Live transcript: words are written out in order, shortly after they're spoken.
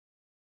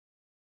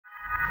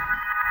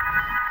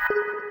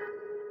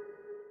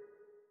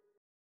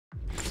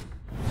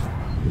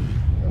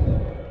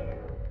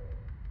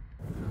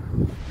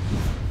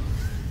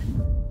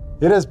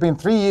It has been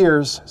 3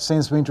 years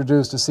since we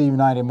introduced the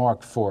CV90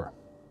 Mark IV.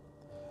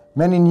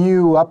 Many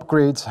new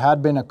upgrades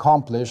had been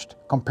accomplished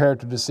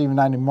compared to the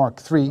CV90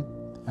 Mark III,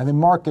 and the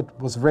market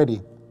was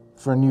ready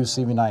for a new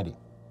CV90.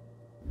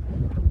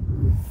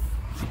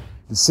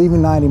 The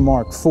CV90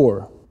 Mark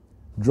IV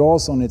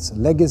draws on its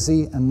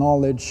legacy and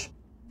knowledge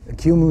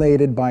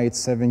accumulated by its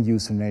 7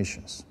 user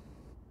nations.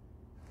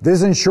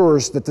 This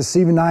ensures that the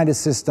CV90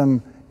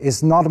 system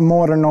is not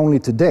modern only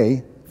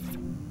today,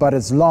 but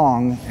as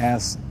long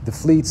as the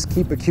fleets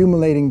keep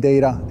accumulating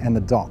data and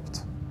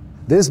adopt.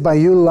 This by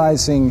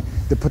utilizing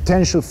the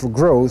potential for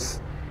growth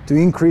to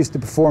increase the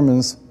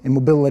performance in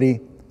mobility,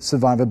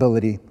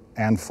 survivability,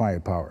 and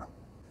firepower.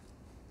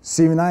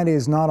 CV90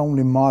 is not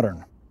only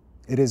modern,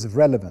 it is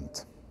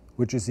relevant,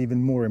 which is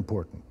even more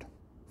important.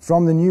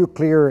 From the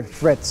nuclear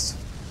threats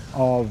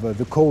of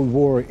the Cold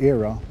War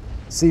era,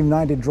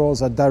 CV90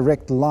 draws a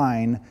direct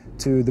line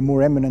to the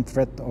more imminent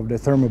threat of the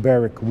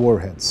thermobaric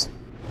warheads.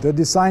 The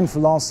design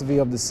philosophy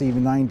of the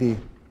CV90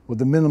 with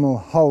the minimal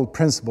hull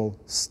principle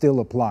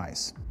still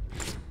applies.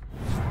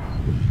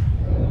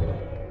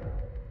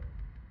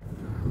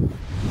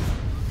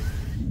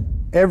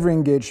 Every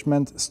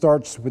engagement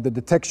starts with the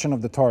detection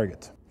of the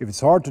target. If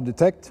it's hard to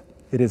detect,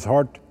 it is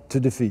hard to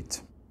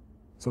defeat.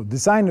 So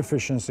design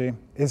efficiency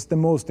is the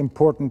most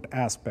important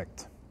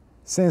aspect,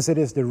 since it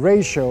is the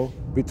ratio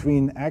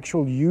between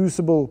actual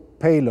usable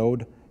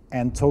payload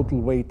and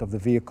total weight of the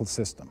vehicle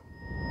system.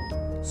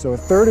 So a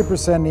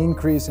 30%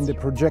 increase in the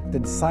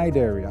projected side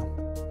area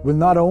will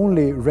not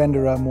only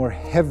render a more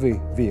heavy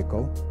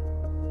vehicle,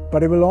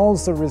 but it will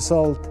also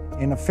result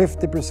in a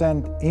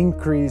 50%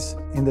 increase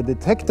in the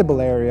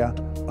detectable area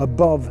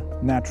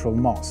above natural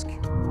mask.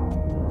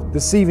 The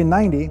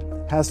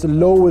CV90 has the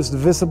lowest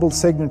visible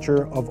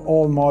signature of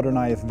all modern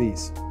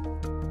IFVs.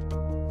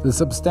 The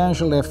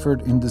substantial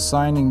effort in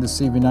designing the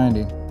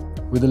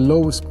CV90 with the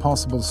lowest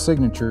possible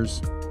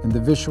signatures in the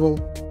visual,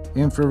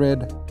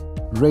 infrared,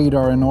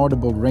 radar and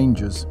audible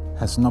ranges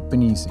has not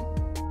been easy.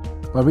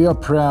 But we are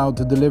proud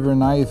to deliver an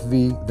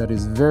IFV that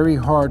is very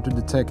hard to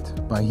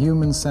detect by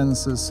human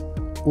senses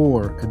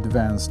or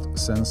advanced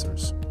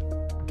sensors.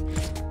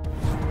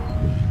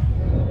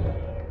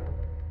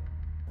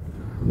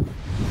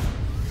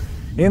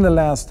 In the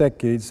last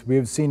decades, we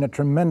have seen a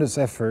tremendous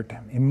effort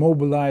in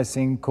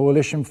mobilizing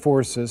coalition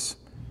forces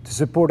to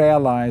support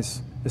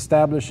allies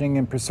establishing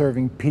and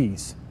preserving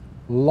peace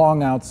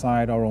long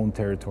outside our own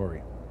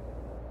territory.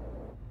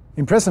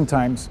 In present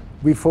times,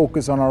 we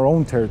focus on our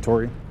own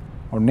territory,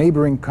 our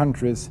neighboring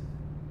countries,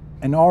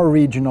 and our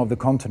region of the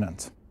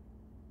continent.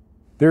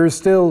 There is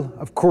still,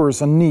 of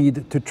course, a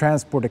need to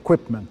transport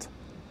equipment,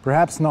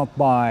 perhaps not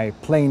by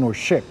plane or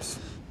ships,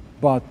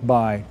 but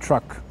by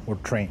truck or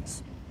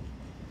trains.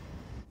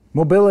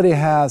 Mobility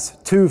has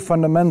 2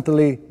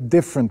 fundamentally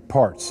different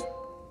parts,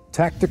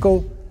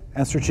 tactical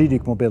and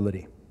strategic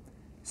mobility.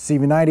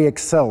 CV90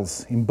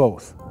 excels in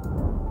both.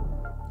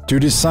 To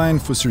design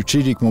for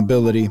strategic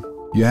mobility,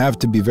 you have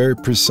to be very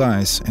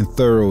precise and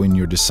thorough in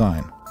your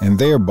design, and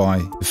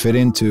thereby fit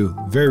into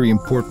very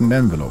important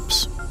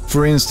envelopes.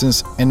 For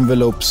instance,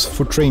 envelopes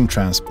for train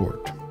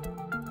transport.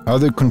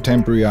 Other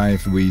contemporary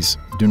IFVs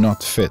do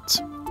not fit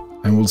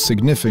and will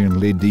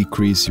significantly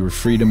decrease your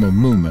freedom of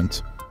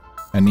movement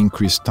and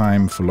increase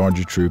time for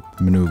larger troop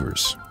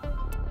maneuvers.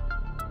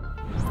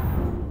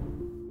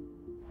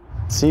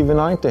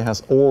 CV90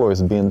 has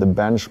always been the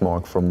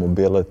benchmark for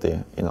mobility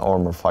in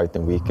armor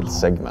fighting vehicle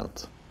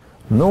segment.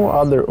 No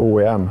other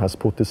OEM has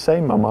put the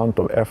same amount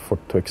of effort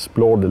to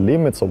explore the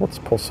limits of what's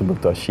possible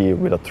to achieve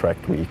with a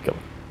tracked vehicle.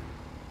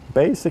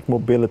 Basic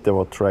mobility of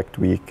a tracked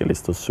vehicle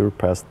is to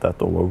surpass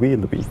that of a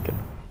wheeled vehicle.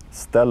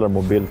 Stellar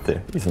mobility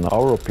is, in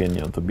our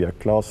opinion, to be a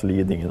class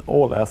leading in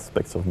all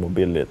aspects of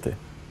mobility.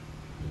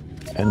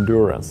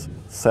 Endurance,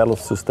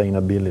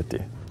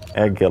 self-sustainability,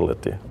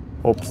 agility,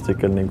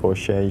 obstacle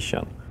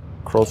negotiation,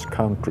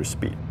 cross-country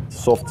speed,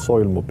 soft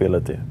soil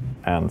mobility,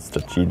 and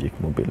strategic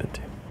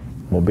mobility.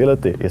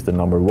 Mobility is the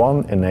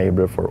 #1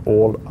 enabler for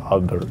all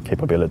other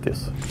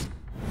capabilities.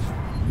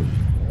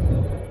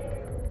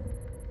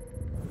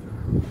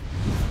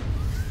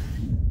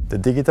 The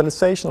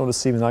digitalization of the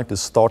CV90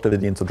 started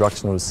with the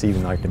introduction of the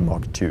CV90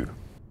 Mark II.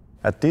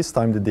 At this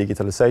time, the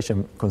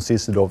digitalization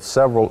consisted of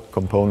several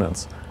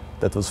components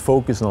that was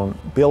focused on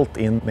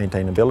built-in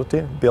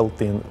maintainability,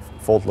 built-in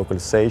fault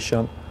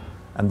localization,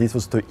 and this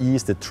was to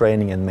ease the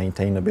training and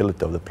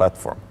maintainability of the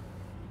platform.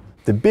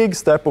 The big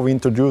step of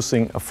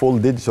introducing a full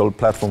digital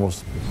platform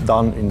was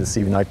done in the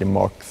CV90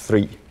 Mark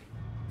III.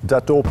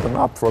 That opened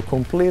up for a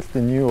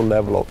completely new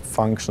level of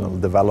functional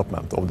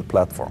development of the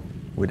platform,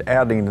 with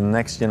adding the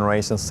next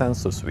generation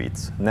sensor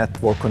suites,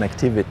 network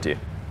connectivity,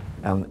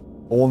 and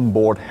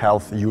onboard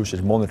health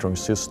usage monitoring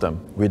system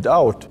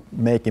without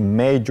making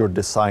major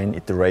design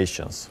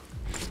iterations.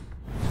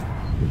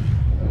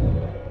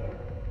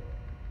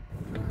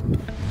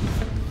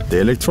 The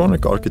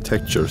electronic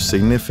architecture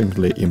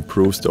significantly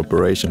improves the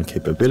operation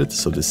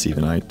capabilities of the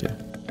CV90.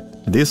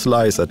 This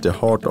lies at the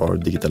heart of our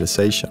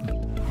digitalization.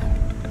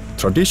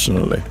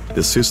 Traditionally,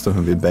 the system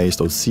has been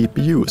based on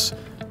CPUs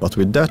But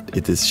with that,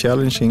 it is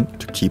challenging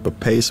to keep a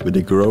pace with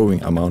the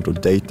growing amount of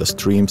data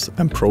streams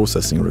and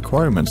processing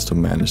requirements to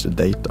manage the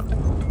data.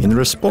 In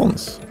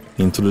response,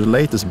 into the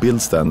latest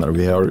build standard,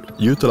 we are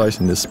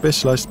utilizing the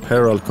specialized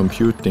parallel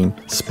computing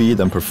speed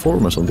and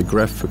performance of the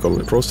graphical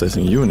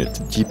processing unit,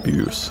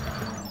 GPUs,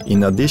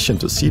 in addition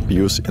to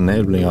CPUs,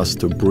 enabling us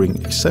to bring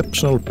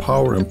exceptional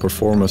power and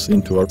performance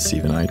into our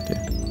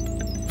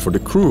CV90. For the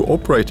crew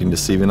operating the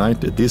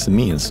CV90, this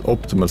means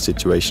optimal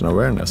situation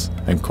awareness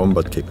and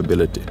combat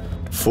capability,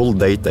 full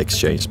data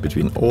exchange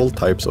between all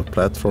types of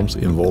platforms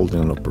involved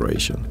in an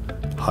operation,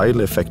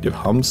 highly effective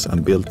hums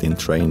and built-in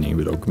training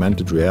with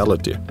augmented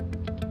reality.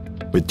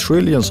 With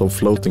trillions of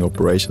floating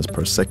operations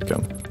per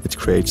second, it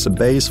creates a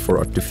base for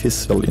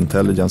artificial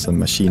intelligence and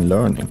machine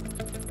learning.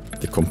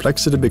 The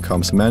complexity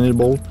becomes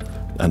manageable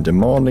and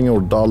demanding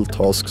or dull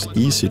tasks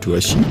easy to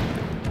achieve.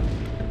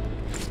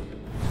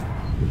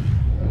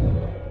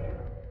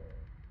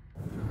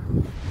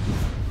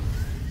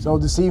 So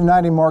the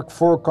CV90 Mark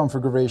IV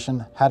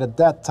configuration had at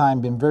that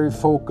time been very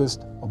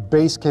focused on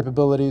base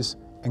capabilities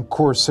and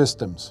core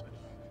systems.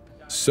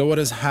 So what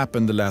has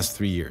happened the last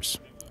 3 years?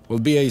 Well,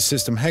 BAE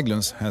System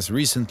Hägglunds has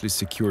recently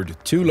secured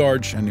 2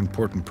 large and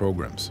important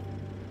programs.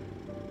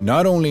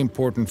 Not only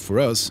important for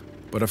us,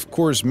 but of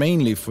course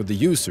mainly for the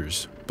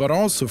users, but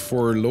also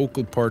for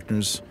local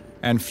partners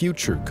and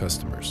future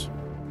customers.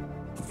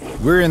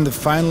 We're in the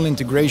final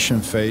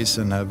integration phase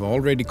and have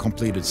already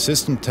completed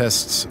system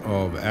tests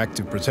of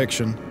active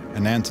protection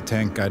and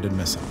anti-tank guided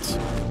missiles.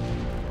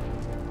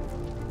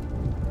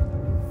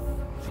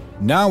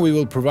 Now we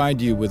will provide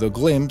you with a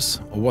glimpse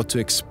of what to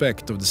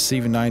expect of the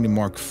CV90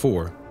 Mark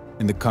IV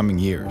in the coming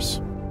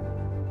years.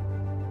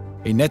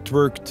 A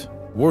networked,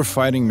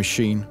 warfighting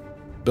machine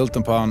built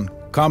upon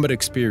combat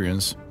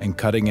experience and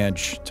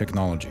cutting-edge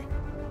technology.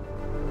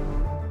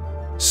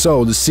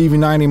 So the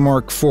CV90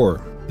 Mark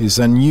IV is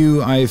a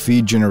new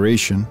IFV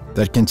generation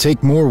that can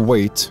take more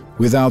weight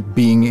without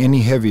being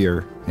any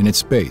heavier in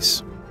its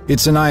base.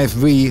 It's an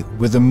IFV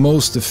with the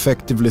most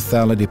effective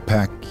lethality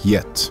pack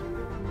yet.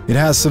 It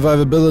has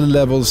survivability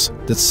levels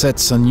that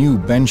sets a new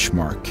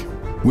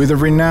benchmark, with a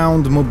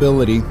renowned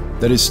mobility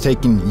that is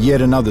taking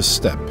yet another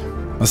step.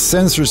 A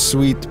sensor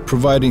suite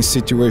providing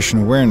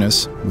situation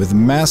awareness with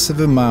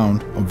massive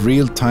amount of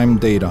real-time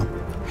data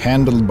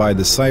handled by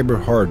the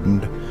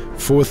cyber-hardened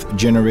 4th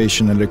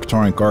generation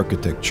electronic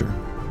architecture,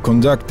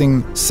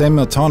 conducting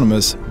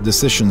semi-autonomous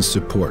decision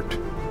support,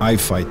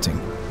 IFV.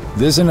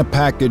 This in a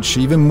package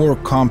even more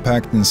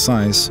compact in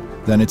size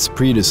than its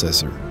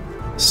predecessor,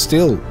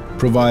 still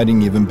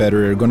providing even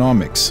better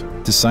ergonomics,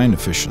 design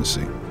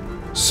efficiency.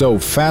 So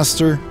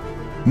faster,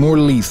 more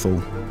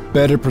lethal,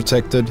 better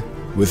protected,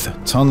 with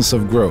tons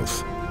of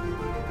growth.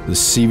 The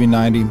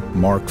CV90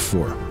 Mark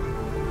IV.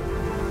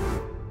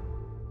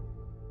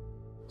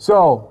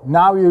 So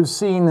now you've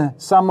seen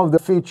some of the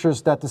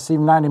features that the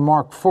CV90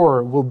 Mark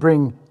IV will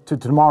bring to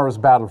tomorrow's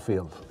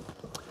battlefield.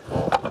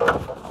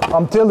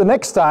 Until the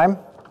next time,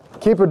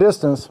 keep your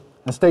distance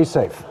and stay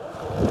safe.